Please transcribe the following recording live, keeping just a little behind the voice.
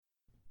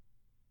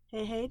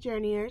Hey,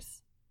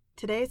 journeyers.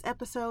 Today's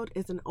episode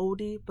is an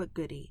oldie but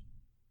goodie.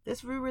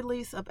 This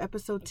re-release of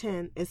episode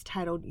 10 is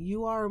titled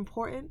You Are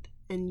Important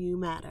and You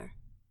Matter.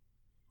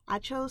 I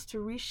chose to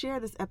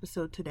reshare this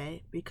episode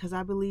today because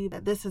I believe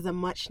that this is a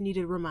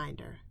much-needed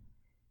reminder.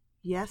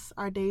 Yes,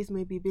 our days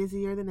may be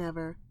busier than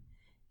ever.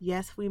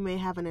 Yes, we may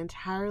have an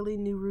entirely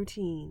new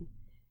routine.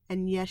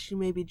 And yes, you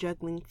may be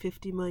juggling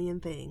 50 million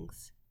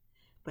things.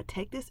 But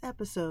take this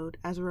episode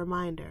as a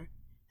reminder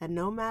that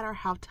no matter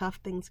how tough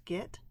things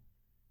get,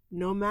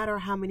 no matter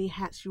how many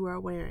hats you are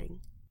wearing,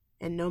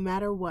 and no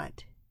matter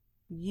what,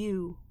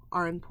 you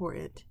are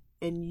important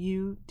and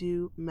you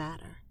do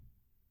matter.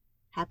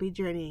 Happy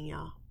journeying,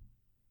 y'all.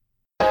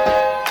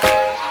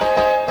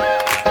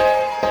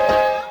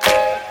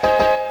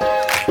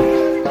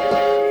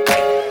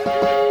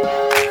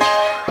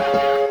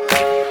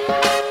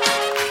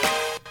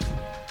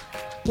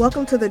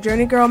 Welcome to the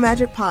Journey Girl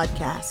Magic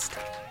Podcast.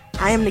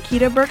 I am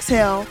Nikita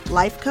Burks-Hale,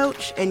 life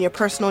coach and your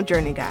personal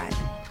journey guide.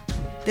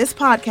 This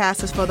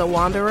podcast is for the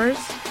wanderers,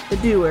 the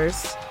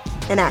doers,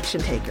 and action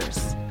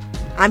takers.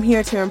 I'm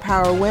here to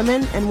empower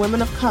women and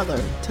women of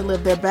color to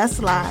live their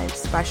best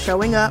lives by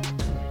showing up,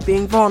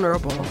 being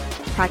vulnerable,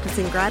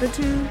 practicing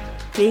gratitude,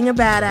 being a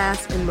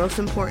badass, and most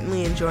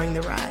importantly, enjoying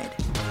the ride.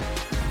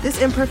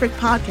 This imperfect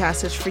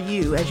podcast is for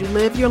you as you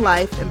live your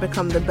life and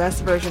become the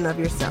best version of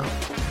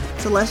yourself.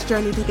 So let's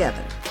journey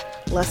together.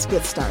 Let's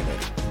get started.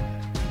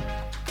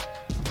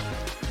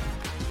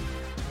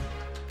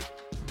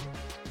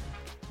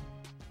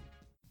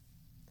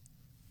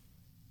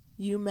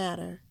 You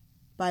Matter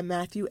by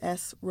Matthew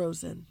S.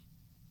 Rosen.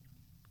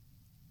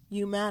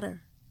 You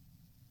matter.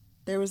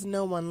 There is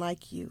no one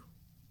like you,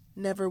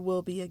 never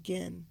will be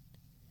again,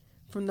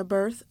 from the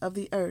birth of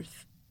the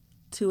earth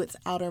to its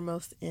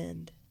outermost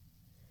end.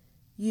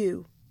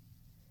 You,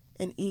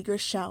 an eager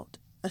shout,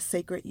 a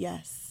sacred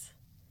yes,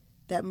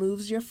 that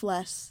moves your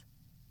flesh,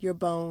 your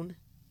bone,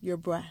 your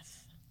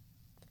breath.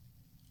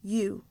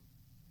 You,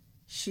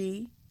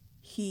 she,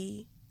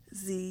 he,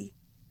 ze,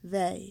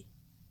 they.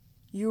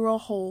 You are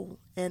whole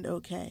and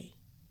okay,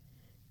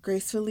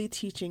 gracefully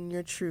teaching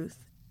your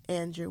truth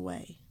and your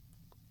way.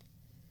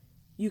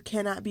 You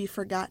cannot be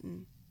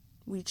forgotten,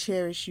 we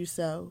cherish you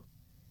so.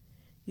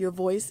 Your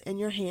voice and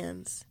your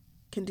hands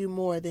can do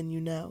more than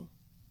you know.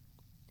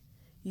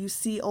 You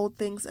see old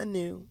things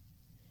anew,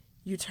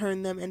 you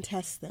turn them and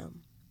test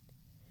them.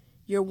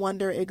 Your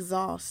wonder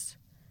exhausts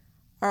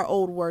our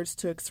old words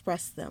to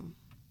express them.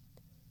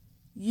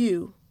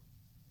 You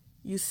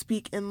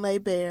speak and lay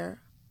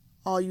bare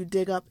all you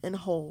dig up and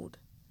hold,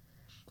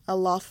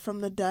 aloft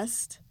from the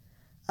dust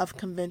of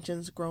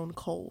conventions grown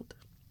cold.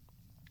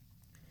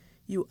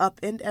 You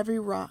upend every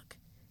rock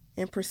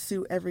and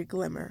pursue every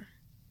glimmer,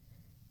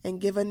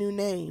 and give a new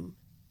name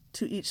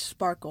to each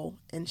sparkle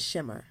and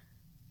shimmer.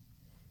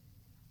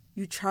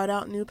 You chart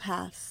out new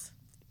paths,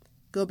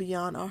 go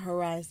beyond our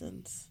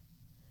horizons,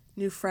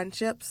 new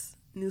friendships,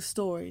 new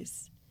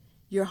stories,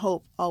 your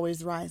hope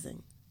always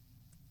rising.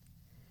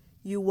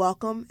 You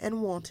welcome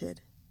and wanted,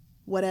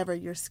 whatever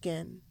your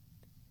skin,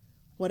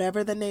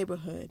 whatever the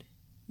neighborhood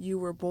you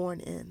were born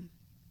in.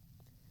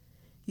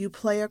 You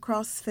play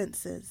across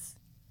fences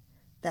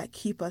that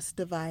keep us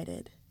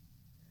divided.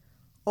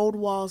 Old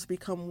walls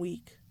become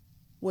weak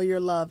where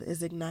your love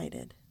is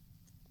ignited.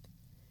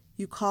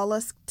 You call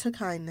us to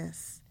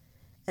kindness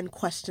and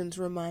questions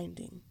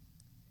reminding.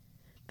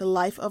 The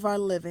life of our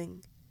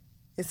living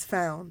is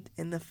found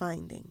in the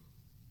finding.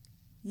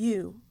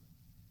 You,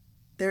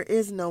 there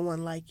is no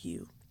one like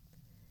you,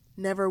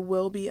 never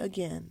will be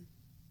again,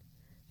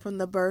 from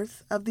the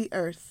birth of the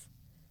earth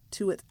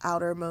to its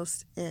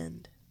outermost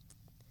end.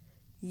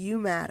 You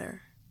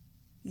matter,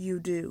 you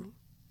do.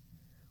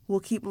 We'll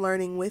keep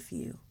learning with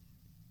you.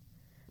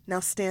 Now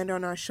stand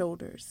on our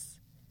shoulders,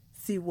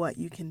 see what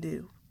you can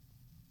do.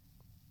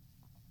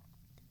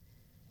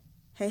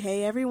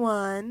 Hey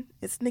everyone,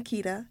 it's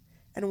Nikita,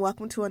 and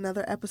welcome to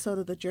another episode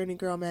of the Journey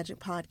Girl Magic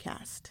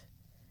Podcast.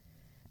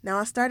 Now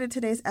I started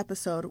today's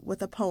episode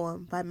with a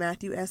poem by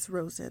Matthew S.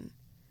 Rosen,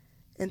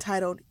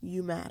 entitled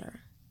You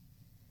Matter.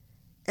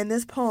 And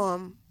this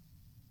poem,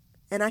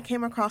 and I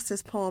came across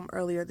this poem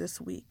earlier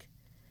this week,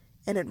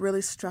 and it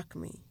really struck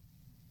me.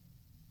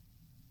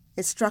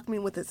 It struck me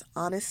with its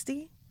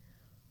honesty,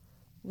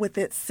 with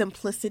its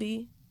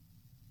simplicity,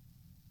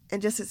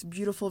 and just its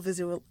beautiful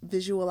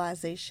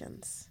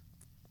visualizations.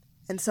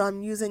 And so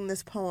I'm using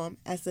this poem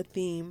as the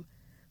theme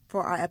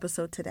for our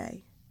episode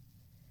today.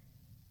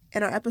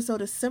 And our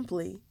episode is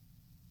simply,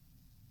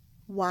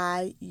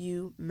 Why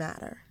You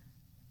Matter.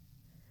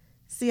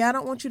 See, I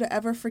don't want you to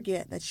ever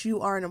forget that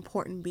you are an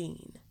important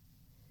being.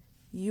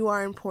 You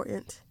are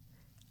important.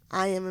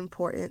 I am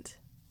important.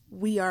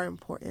 We are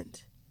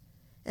important.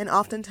 And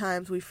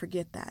oftentimes we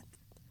forget that.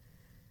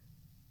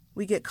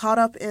 We get caught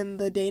up in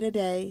the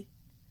day-to-day.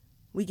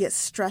 We get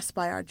stressed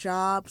by our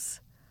jobs,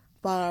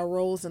 by our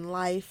roles in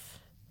life,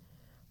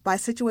 by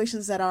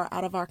situations that are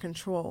out of our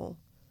control.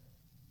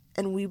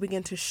 And we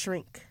begin to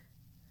shrink.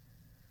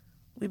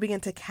 We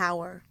begin to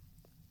cower.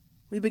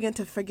 We begin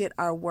to forget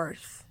our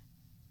worth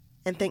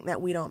and think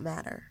that we don't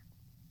matter.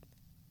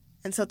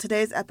 And so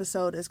today's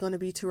episode is going to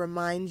be to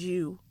remind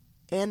you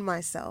and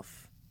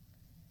myself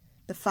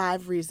the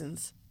 5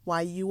 reasons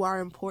why you are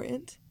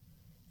important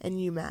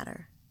and you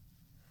matter.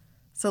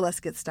 So let's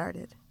get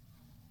started.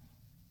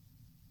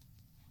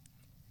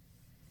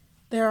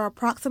 There are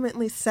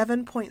approximately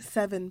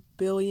 7.7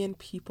 billion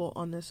people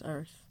on this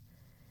earth.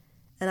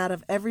 And out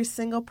of every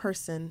single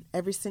person,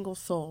 every single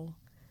soul,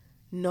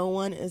 no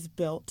one is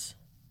built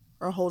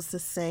or holds the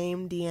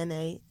same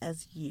DNA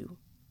as you.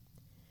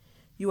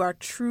 You are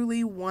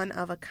truly one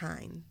of a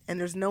kind, and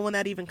there's no one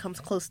that even comes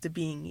close to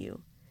being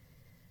you.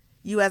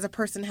 You as a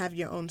person have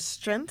your own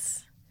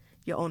strengths,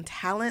 your own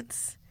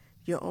talents,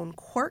 your own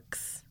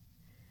quirks,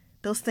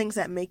 those things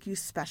that make you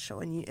special,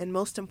 and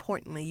most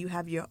importantly, you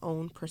have your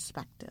own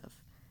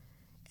perspective,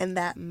 and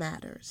that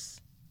matters.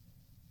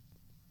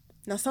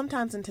 Now,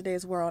 sometimes in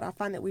today's world, I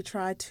find that we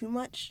try too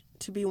much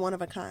to be one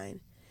of a kind,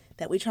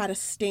 that we try to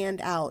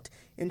stand out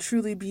and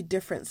truly be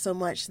different so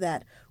much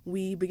that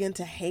we begin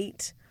to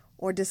hate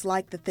or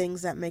dislike the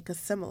things that make us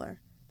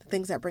similar, the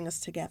things that bring us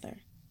together.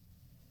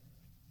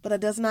 But it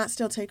does not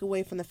still take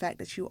away from the fact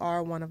that you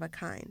are one of a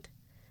kind.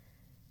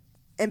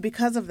 And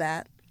because of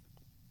that,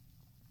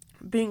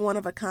 being one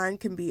of a kind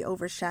can be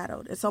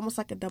overshadowed. It's almost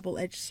like a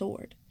double-edged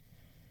sword.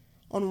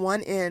 On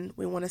one end,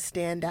 we want to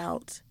stand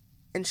out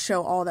and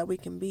show all that we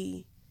can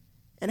be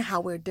and how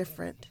we're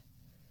different.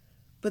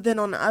 But then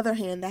on the other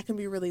hand, that can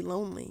be really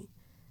lonely,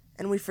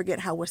 and we forget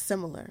how we're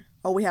similar,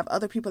 or we have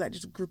other people that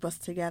just group us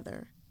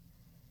together.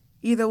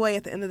 Either way,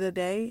 at the end of the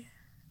day,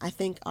 I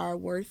think our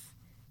worth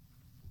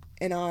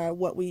and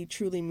what we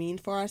truly mean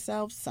for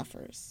ourselves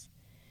suffers.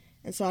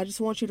 And so I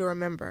just want you to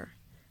remember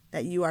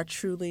that you are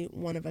truly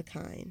one of a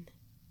kind.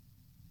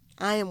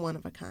 I am one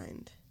of a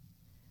kind.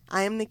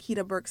 I am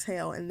Nikita Burks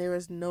Hale, and there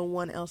is no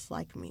one else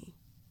like me.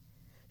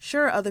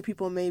 Sure, other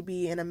people may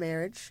be in a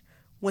marriage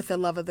with the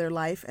love of their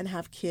life and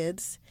have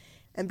kids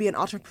and be an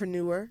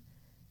entrepreneur,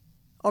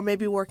 or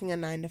maybe working a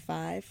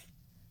 9-to-5,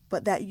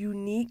 but that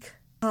unique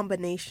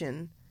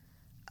combination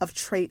of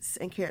traits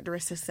and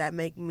characteristics that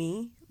make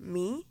me,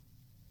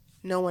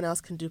 no one else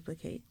can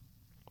duplicate.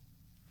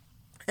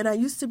 And I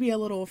used to be a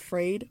little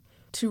afraid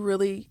to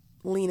really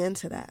lean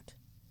into that.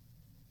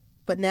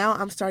 But now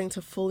I'm starting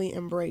to fully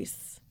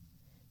embrace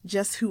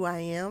just who I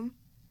am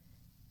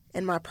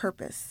and my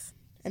purpose.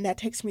 And that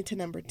takes me to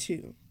number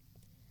 2.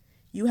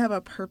 You have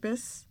a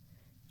purpose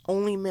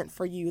only meant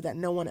for you that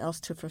no one else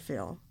to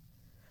fulfill.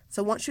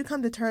 So once you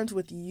come to terms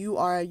with you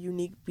are a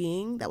unique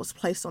being that was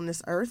placed on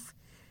this earth,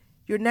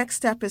 your next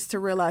step is to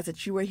realize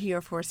that you are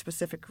here for a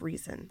specific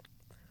reason.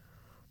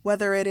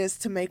 Whether it is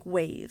to make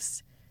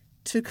waves,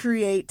 to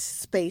create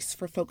space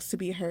for folks to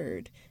be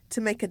heard,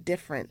 to make a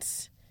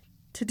difference,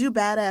 to do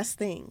badass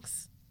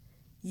things.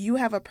 You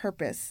have a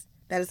purpose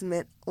that is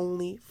meant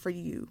only for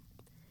you.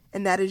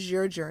 And that is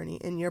your journey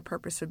and your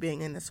purpose for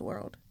being in this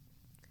world.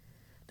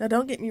 Now,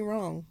 don't get me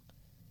wrong.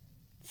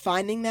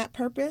 Finding that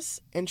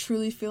purpose and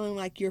truly feeling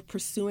like you're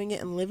pursuing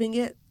it and living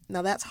it,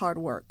 now that's hard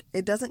work.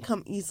 It doesn't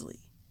come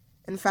easily.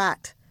 In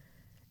fact,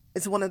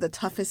 it's one of the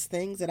toughest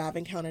things that I've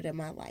encountered in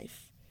my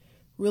life.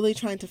 Really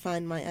trying to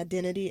find my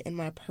identity and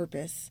my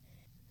purpose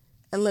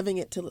and living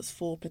it to its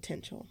full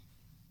potential.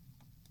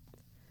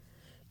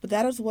 But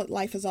that is what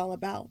life is all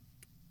about.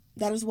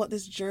 That is what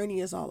this journey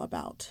is all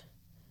about.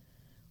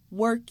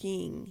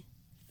 Working,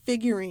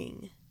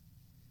 figuring,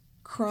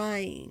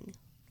 crying,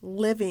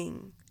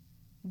 living,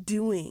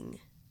 doing,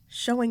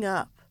 showing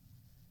up.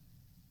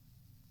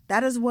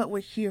 That is what we're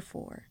here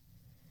for.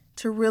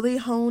 To really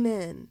hone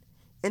in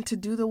and to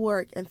do the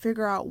work and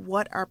figure out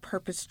what our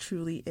purpose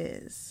truly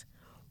is.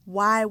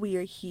 Why we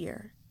are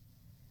here.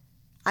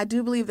 I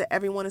do believe that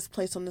everyone is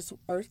placed on this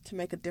earth to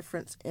make a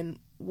difference in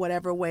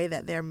whatever way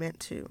that they're meant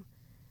to.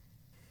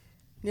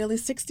 Nearly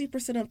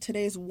 60% of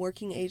today's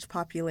working age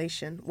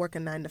population work a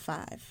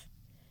 9-to-5.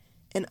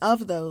 And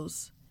of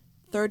those,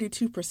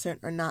 32%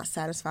 are not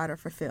satisfied or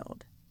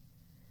fulfilled.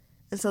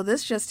 And so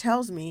this just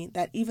tells me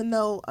that even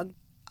though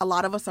a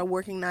lot of us are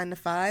working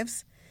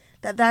 9-to-5s,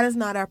 that is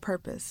not our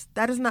purpose.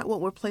 That is not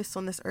what we're placed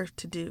on this earth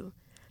to do.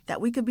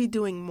 That we could be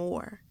doing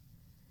more.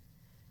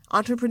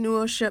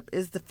 Entrepreneurship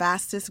is the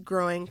fastest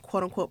growing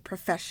quote-unquote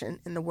profession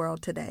in the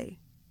world today.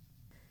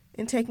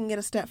 In taking it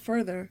a step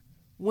further,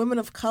 women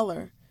of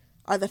color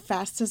are the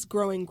fastest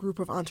growing group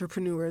of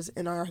entrepreneurs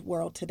in our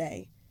world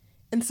today.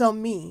 And so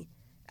me,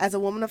 as a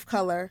woman of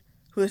color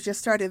who has just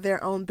started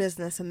their own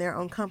business and their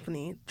own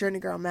company, Journey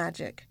Girl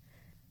Magic,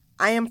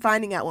 I am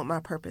finding out what my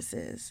purpose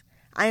is.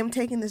 I am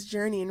taking this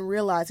journey and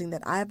realizing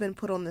that I have been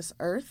put on this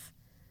earth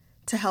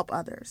to help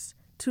others,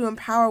 to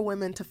empower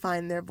women to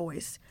find their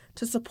voice,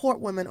 to support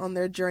women on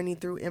their journey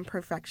through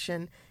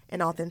imperfection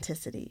and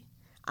authenticity.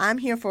 I'm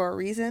here for a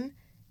reason,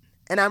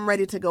 and I'm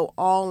ready to go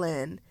all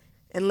in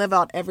and live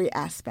out every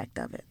aspect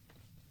of it.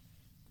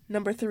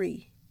 Number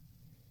 3,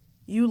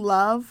 you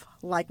love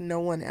like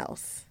no one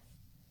else.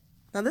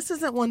 Now, this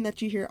isn't one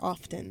that you hear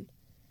often,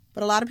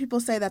 but a lot of people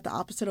say that the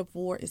opposite of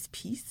war is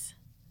peace.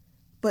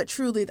 But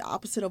truly, the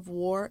opposite of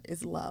war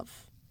is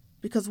love.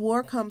 Because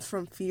war comes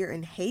from fear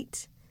and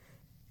hate,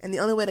 and the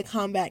only way to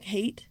combat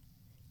hate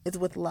is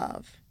with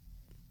love.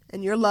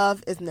 And your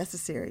love is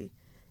necessary.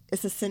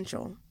 It's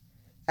essential.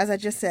 As I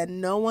just said,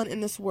 no one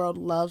in this world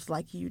loves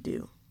like you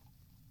do.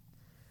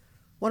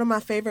 One of my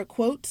favorite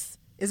quotes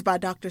is by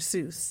Dr.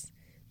 Seuss,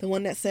 the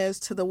one that says,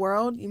 "To the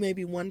world, you may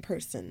be one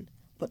person,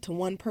 but to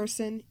one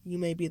person, you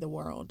may be the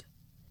world."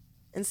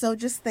 And so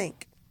just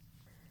think,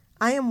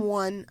 I am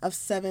one of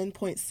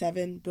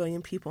 7.7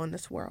 billion people in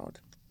this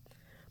world.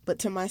 But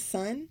to my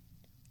son,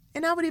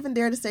 and I would even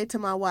dare to say to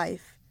my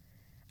wife,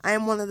 I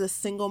am one of the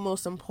single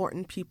most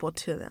important people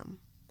to them.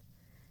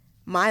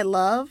 My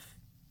love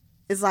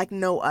is like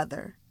no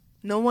other.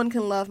 No one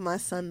can love my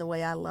son the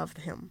way I love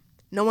him.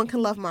 No one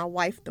can love my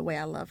wife the way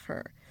I love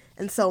her.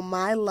 And so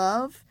my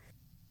love,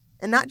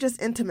 and not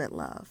just intimate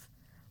love,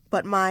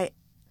 but my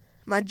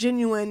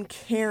genuine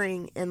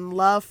caring and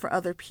love for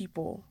other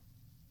people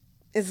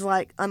is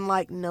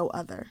unlike no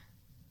other.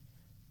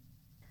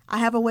 I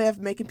have a way of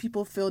making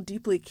people feel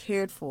deeply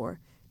cared for,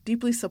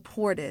 deeply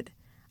supported.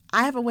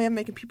 I have a way of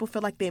making people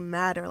feel like they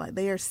matter, like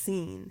they are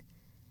seen.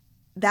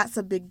 That's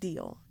a big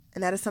deal.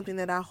 And that is something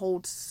that I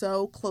hold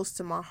so close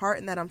to my heart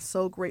and that I'm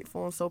so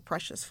grateful and so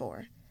precious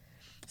for.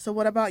 So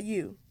what about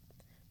you?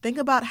 Think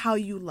about how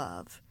you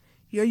love,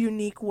 your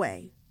unique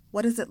way.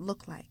 What does it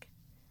look like?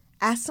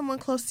 Ask someone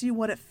close to you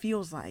what it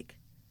feels like.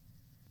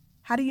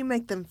 How do you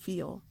make them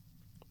feel?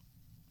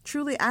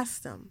 Truly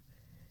ask them.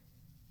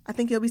 I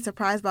think you'll be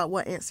surprised about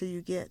what answer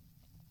you get.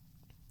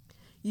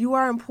 You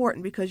are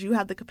important because you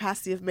have the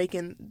capacity of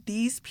making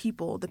these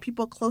people, the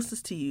people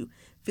closest to you,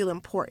 feel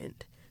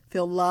important,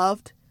 feel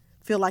loved,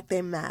 feel like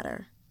they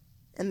matter.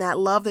 And that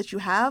love that you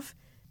have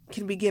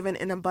can be given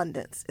in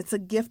abundance. It's a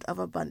gift of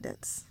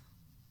abundance.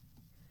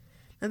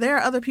 Now, there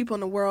are other people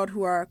in the world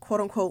who are,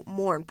 quote unquote,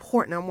 more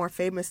important or more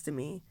famous to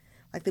me,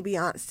 like the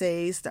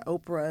Beyoncés, the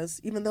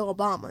Oprahs, even the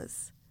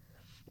Obamas.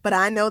 But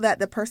I know that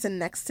the person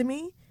next to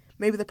me,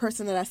 maybe the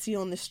person that I see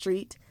on the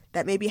street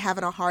that may be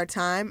having a hard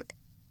time,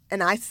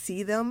 and I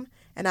see them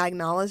and I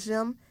acknowledge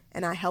them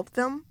and I help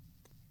them,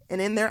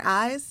 and in their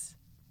eyes,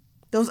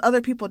 those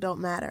other people don't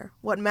matter.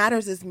 What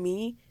matters is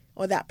me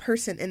or that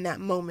person in that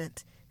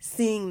moment,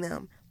 seeing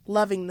them,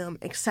 loving them,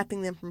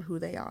 accepting them from who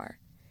they are.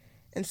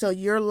 And so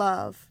your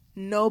love,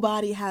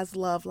 nobody has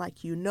love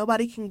like you.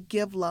 Nobody can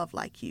give love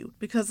like you.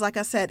 Because like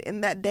I said,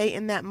 in that day,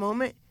 in that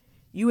moment,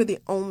 you are the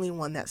only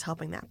one that's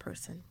helping that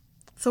person.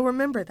 So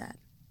remember that.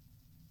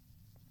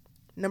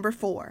 Number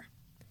 4,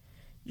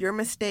 your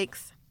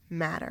mistakes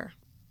matter.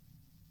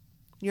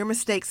 Your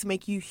mistakes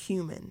make you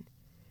human.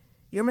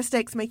 Your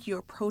mistakes make you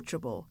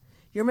approachable.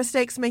 Your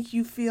mistakes make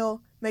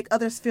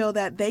others feel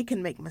that they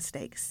can make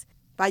mistakes.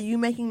 By you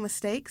making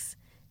mistakes,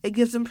 it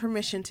gives them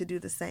permission to do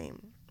the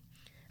same.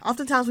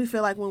 Oftentimes we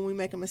feel like when we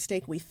make a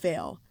mistake, we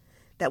fail,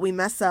 that we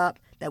mess up,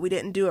 that we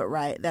didn't do it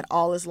right, that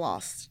all is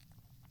lost.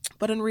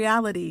 But in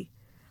reality,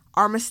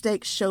 our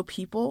mistakes show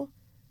people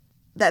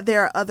that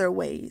there are other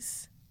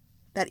ways,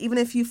 that even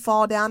if you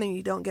fall down and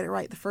you don't get it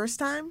right the first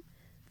time,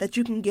 that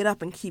you can get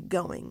up and keep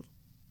going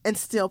and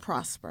still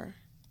prosper.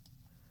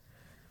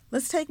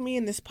 Let's take me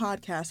in this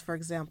podcast, for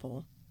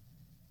example.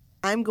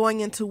 I'm going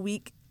into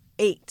week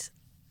 8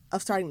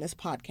 of starting this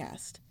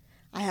podcast.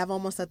 I have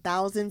almost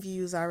 1,000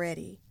 views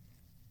already.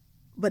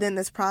 But in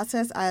this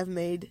process, I have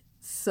made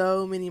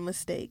so many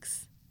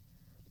mistakes.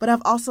 But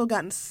I've also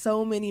gotten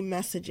so many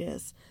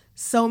messages,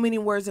 so many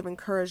words of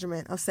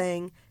encouragement of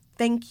saying,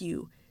 thank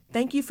you.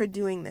 Thank you for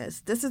doing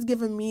this. This has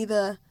given me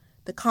the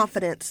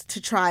confidence to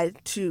try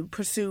to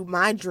pursue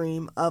my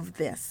dream of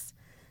this.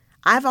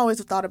 I've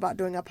always thought about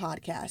doing a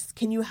podcast.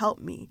 Can you help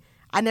me?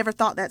 I never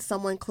thought that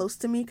someone close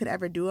to me could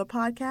ever do a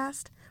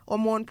podcast. Or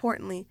more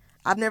importantly,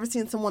 I've never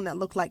seen someone that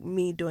looked like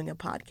me doing a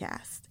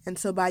podcast. And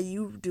so by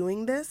you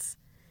doing this,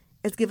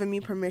 it's given me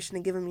permission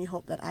and given me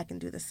hope that I can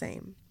do the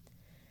same.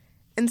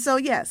 And so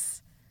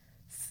yes,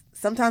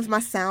 sometimes my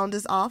sound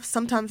is off.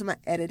 Sometimes my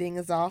editing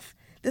is off.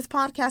 This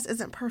podcast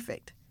isn't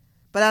perfect.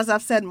 But as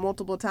I've said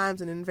multiple times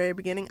and in the very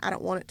beginning, I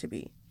don't want it to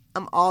be.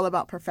 I'm all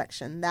about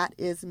perfection. That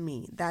is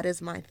me. That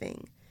is my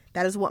thing.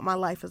 That is what my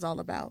life is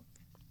all about.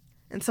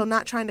 And so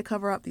not trying to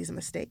cover up these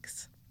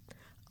mistakes.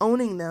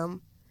 Owning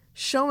them,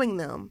 showing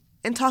them,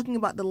 and talking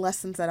about the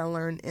lessons that I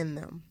learned in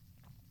them.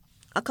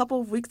 A couple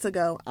of weeks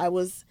ago, I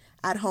was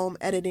at home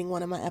editing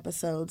one of my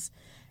episodes,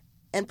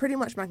 and pretty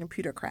much my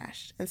computer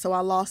crashed. And so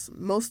I lost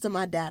most of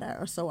my data,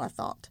 or so I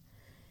thought.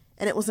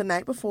 And it was the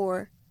night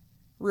before.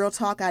 Real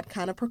talk, I'd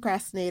kind of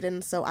procrastinated,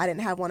 and so I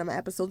didn't have one of my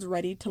episodes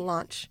ready to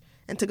launch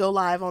and to go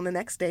live on the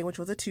next day, which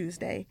was a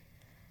Tuesday.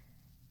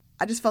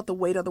 I just felt the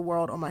weight of the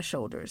world on my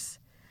shoulders.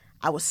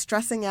 I was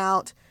stressing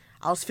out.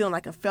 I was feeling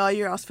like a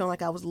failure. I was feeling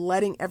like I was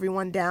letting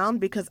everyone down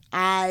because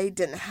I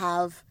didn't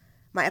have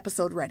my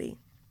episode ready.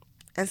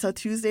 And so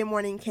Tuesday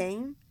morning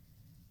came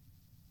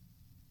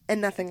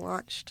and nothing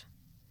launched.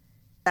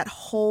 That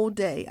whole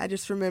day, I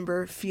just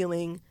remember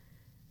feeling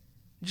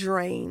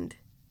drained,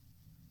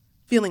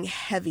 feeling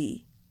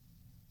heavy,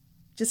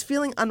 just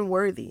feeling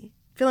unworthy,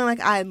 feeling like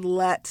I had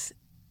let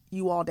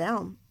you all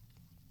down.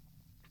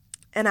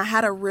 And I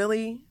had a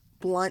really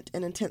blunt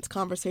and intense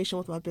conversation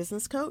with my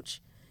business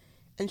coach.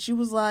 And she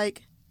was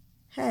like,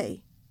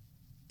 hey,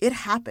 It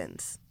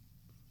happens.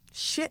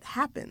 Shit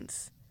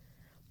happens.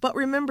 But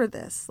remember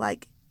this,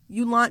 like,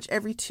 you launch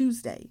every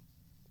Tuesday.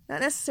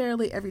 Not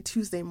necessarily every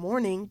Tuesday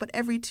morning, but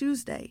every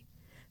Tuesday.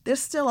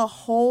 There's still a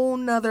whole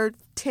nother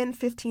 10,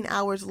 15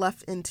 hours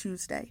left in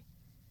Tuesday.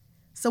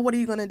 So what are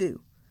you going to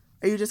do?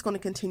 Are you just going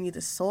to continue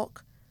to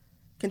sulk?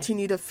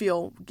 Continue to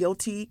feel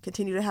guilty?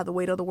 Continue to have the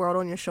weight of the world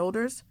on your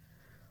shoulders?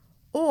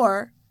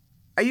 Or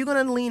are you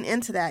going to lean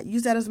into that,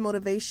 use that as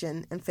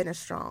motivation, and finish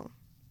strong?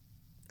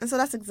 And so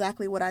that's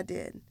exactly what I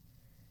did.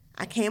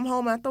 I came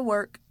home after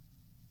work.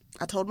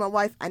 I told my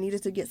wife I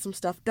needed to get some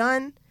stuff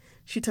done.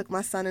 She took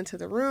my son into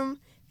the room.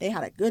 They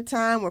had a good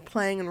time. We're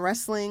playing and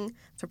wrestling.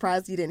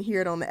 Surprised you didn't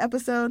hear it on the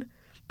episode.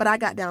 But I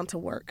got down to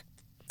work.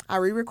 I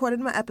re-recorded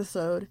my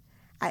episode.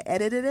 I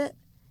edited it.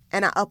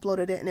 And I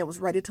uploaded it. And it was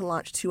ready to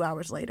launch 2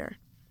 hours later.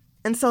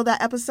 And so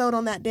that episode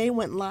on that day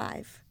went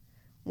live.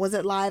 Was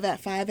it live at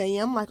 5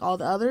 a.m. like all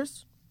the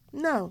others?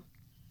 No.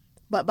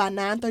 But by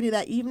 9:30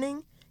 that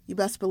evening, you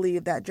best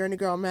believe that Journey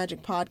Girl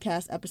Magic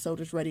podcast episode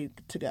was ready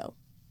to go.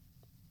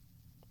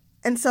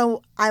 And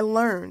so I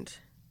learned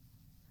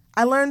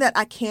that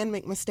I can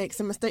make mistakes,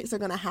 and mistakes are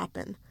going to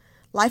happen.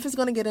 Life is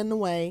going to get in the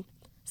way.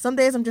 Some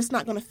days I'm just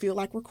not going to feel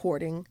like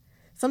recording.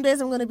 Some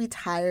days I'm going to be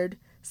tired.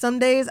 Some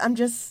days I'm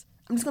just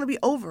going to be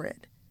over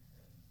it.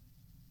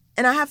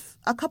 And I have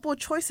a couple of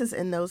choices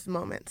in those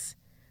moments.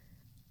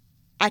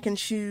 I can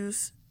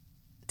choose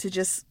to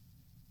just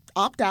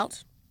opt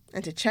out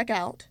and to check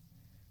out,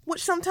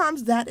 which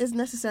sometimes that is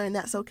necessary and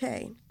that's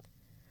okay.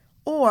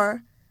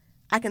 Or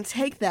I can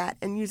take that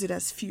and use it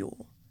as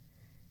fuel.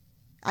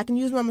 I can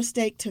use my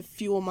mistake to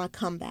fuel my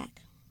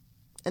comeback.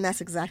 And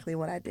that's exactly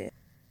what I did.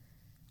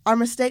 Our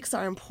mistakes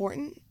are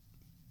important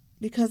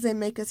because they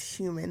make us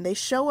human. They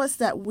show us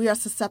that we are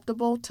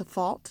susceptible to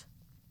fault.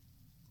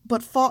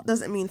 But fault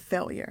doesn't mean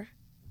failure.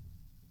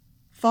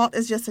 Fault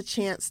is just a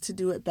chance to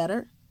do it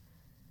better,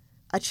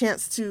 a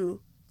chance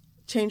to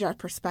change our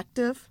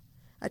perspective,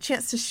 a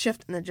chance to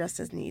shift and adjust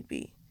as need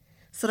be.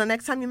 So the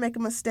next time you make a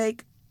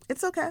mistake,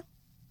 it's okay.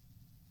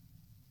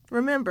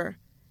 Remember,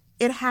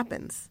 it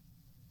happens.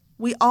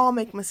 We all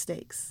make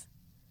mistakes.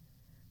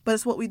 But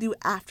it's what we do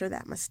after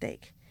that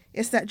mistake.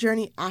 It's that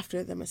journey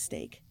after the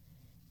mistake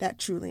that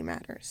truly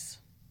matters.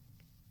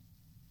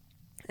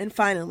 And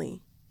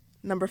finally,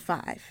 number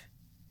 5,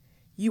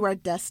 you are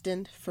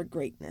destined for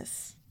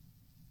greatness.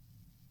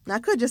 Now, I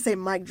could just say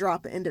mic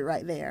drop and end it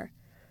right there,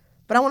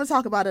 but I want to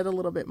talk about it a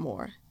little bit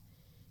more.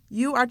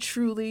 You are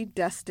truly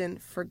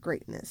destined for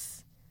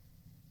greatness.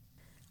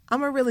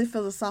 I'm a really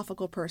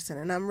philosophical person,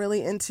 and I'm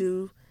really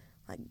into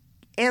like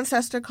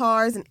ancestor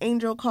cards and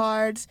angel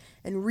cards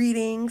and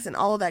readings and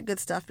all of that good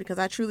stuff, because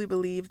I truly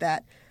believe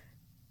that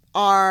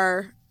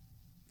our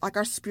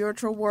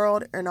spiritual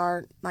world and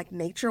our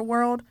nature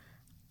world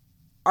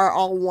are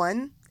all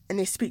one, and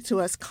they speak to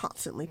us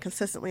constantly,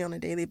 consistently on a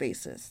daily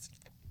basis.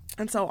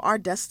 And so our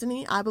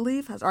destiny, I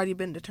believe, has already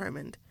been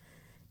determined.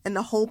 And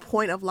the whole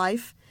point of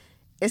life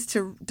is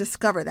to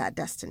discover that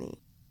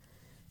destiny.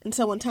 And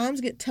so when times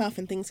get tough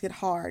and things get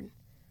hard,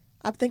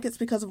 I think it's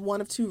because of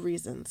one of two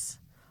reasons.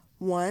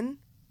 One,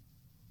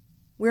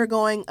 we're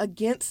going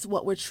against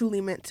what we're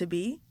truly meant to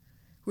be.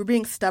 We're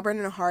being stubborn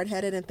and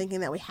hard-headed and thinking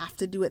that we have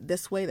to do it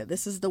this way, that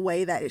this is the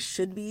way that it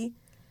should be.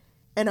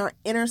 And our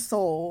inner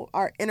soul,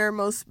 our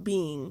innermost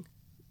being,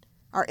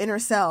 our inner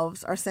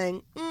selves are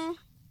saying,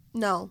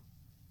 no,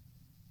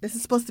 this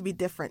is supposed to be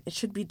different. It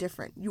should be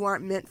different. You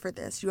aren't meant for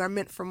this. You are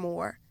meant for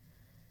more.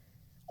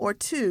 Or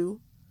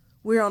two,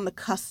 we're on the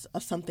cusp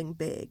of something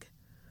big.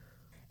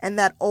 And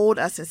that old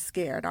us is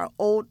scared.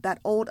 That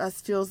old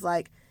us feels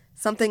like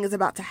something is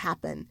about to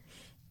happen.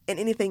 And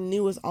anything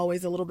new is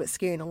always a little bit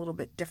scary and a little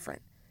bit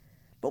different.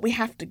 But we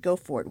have to go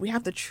for it. We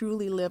have to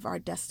truly live our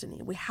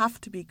destiny. We have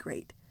to be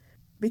great.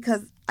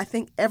 Because I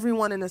think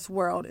everyone in this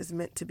world is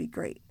meant to be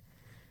great.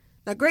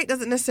 Now, great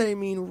doesn't necessarily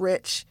mean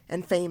rich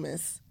and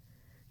famous.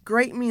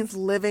 Great means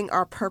living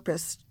our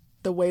purpose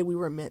the way we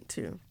were meant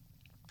to.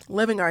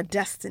 Living our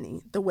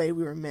destiny the way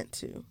we were meant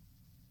to.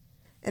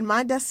 And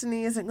my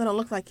destiny isn't going to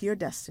look like your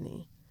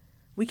destiny.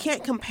 We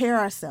can't compare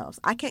ourselves.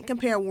 I can't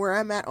compare where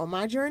I'm at on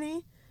my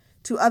journey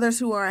to others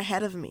who are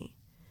ahead of me,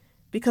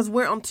 because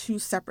we're on two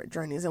separate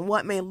journeys, and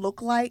what may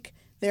look like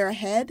they're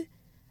ahead,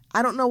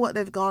 I don't know what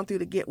they've gone through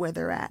to get where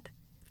they're at.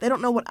 They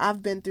don't know what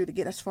I've been through to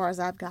get as far as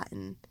I've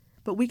gotten,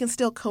 but we can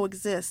still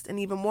coexist, and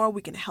even more,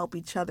 we can help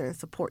each other and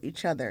support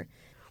each other.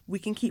 We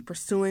can keep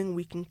pursuing,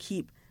 we can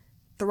keep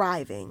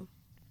thriving.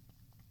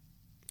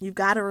 You've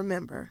got to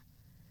remember,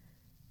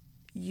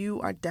 you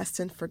are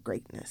destined for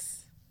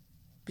greatness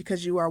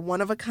because you are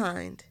one of a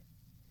kind.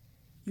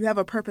 You have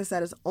a purpose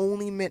that is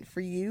only meant for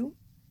you.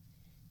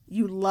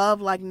 You love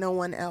like no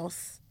one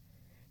else.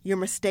 Your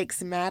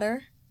mistakes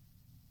matter.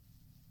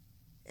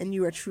 And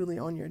you are truly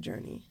on your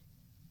journey.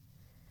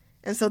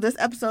 And so this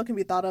episode can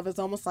be thought of as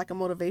almost like a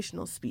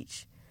motivational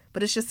speech.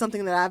 But it's just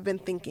something that I've been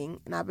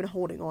thinking and I've been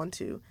holding on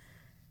to.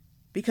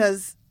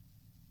 Because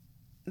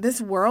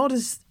this world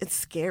it's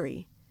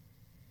scary.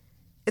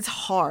 It's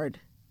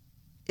hard.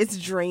 It's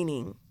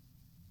draining.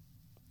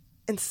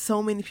 And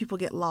so many people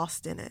get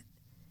lost in it.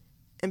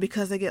 And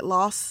because they get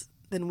lost,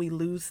 then we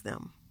lose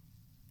them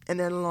and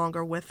they're no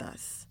longer with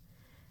us.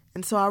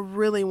 And so I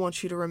really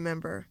want you to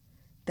remember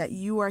that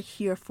you are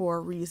here for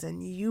a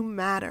reason. You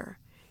matter.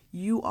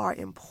 You are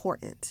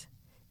important.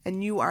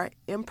 And you are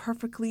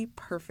imperfectly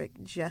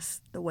perfect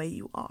just the way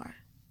you are.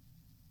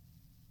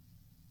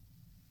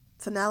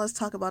 So now let's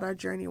talk about our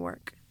journey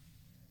work.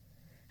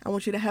 I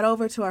want you to head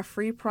over to our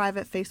free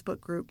private Facebook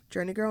group,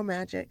 Journey Girl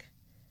Magic,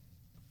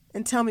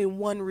 and tell me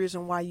one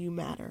reason why you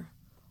matter,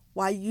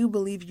 why you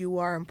believe you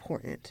are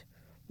important,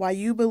 why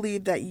you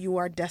believe that you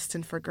are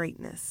destined for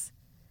greatness.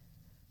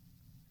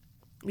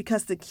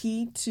 Because the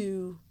key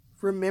to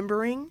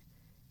remembering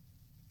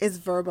is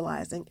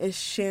verbalizing, is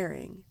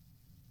sharing.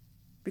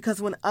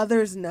 Because when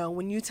others know,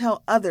 when you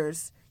tell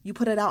others, you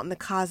put it out in the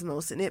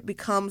cosmos and it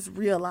becomes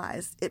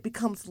realized, it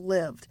becomes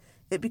lived,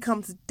 it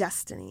becomes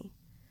destiny.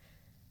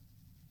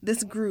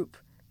 This group,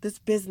 this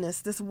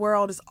business, this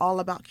world is all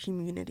about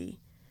community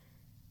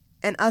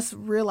and us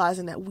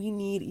realizing that we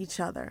need each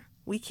other.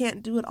 We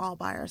can't do it all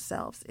by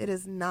ourselves. It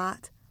is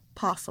not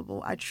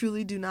possible. I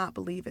truly do not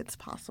believe it's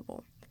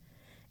possible.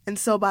 And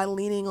so by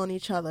leaning on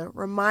each other,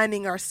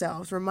 reminding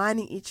ourselves,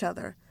 reminding each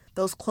other,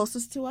 those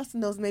closest to us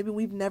and those maybe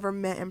we've never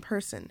met in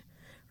person,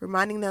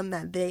 reminding them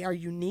that they are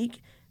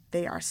unique,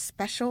 they are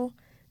special,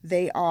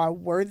 they are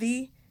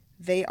worthy,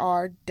 they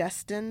are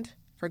destined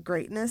for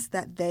greatness,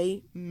 that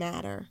they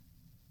matter.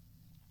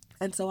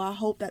 And so I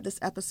hope that this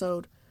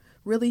episode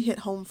really hit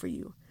home for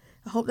you.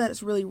 I hope that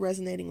it's really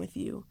resonating with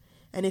you.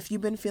 And if you've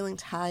been feeling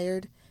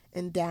tired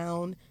and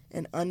down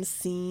and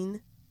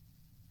unseen,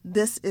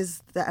 this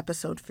is the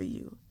episode for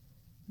you.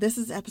 This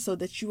is the episode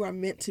that you are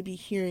meant to be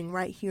hearing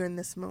right here in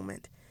this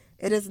moment.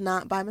 It is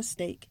not by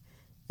mistake.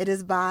 It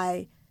is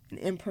by an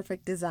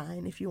imperfect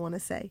design, if you want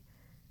to say.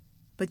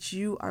 But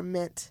you are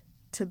meant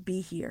to be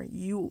here.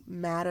 You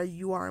matter.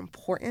 You are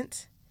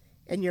important.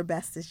 And your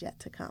best is yet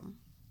to come.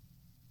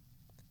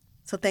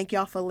 So thank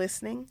y'all for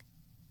listening.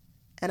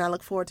 And I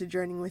look forward to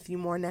journeying with you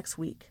more next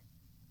week.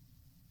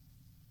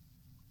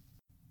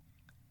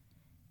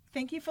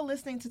 Thank you for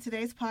listening to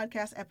today's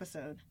podcast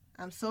episode.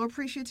 I'm so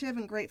appreciative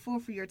and grateful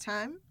for your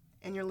time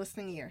and your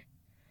listening ear.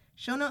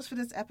 Show notes for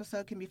this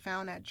episode can be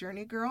found at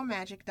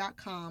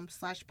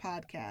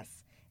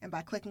journeygirlmagic.com/podcasts and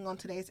by clicking on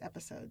today's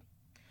episode.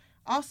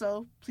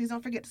 Also, please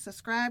don't forget to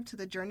subscribe to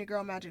the Journey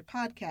Girl Magic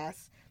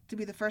podcast to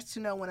be the first to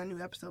know when a new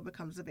episode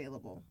becomes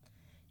available.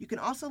 You can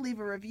also leave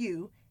a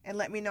review and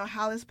let me know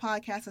how this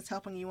podcast is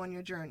helping you on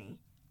your journey.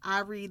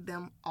 I read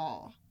them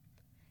all.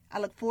 I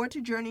look forward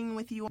to journeying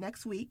with you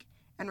next week.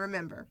 And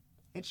remember,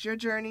 it's your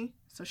journey,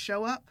 so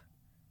show up,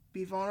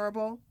 be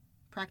vulnerable,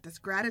 practice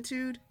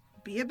gratitude,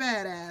 be a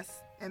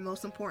badass, and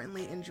most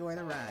importantly, enjoy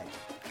the ride.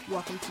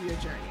 Welcome to your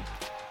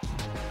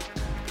journey.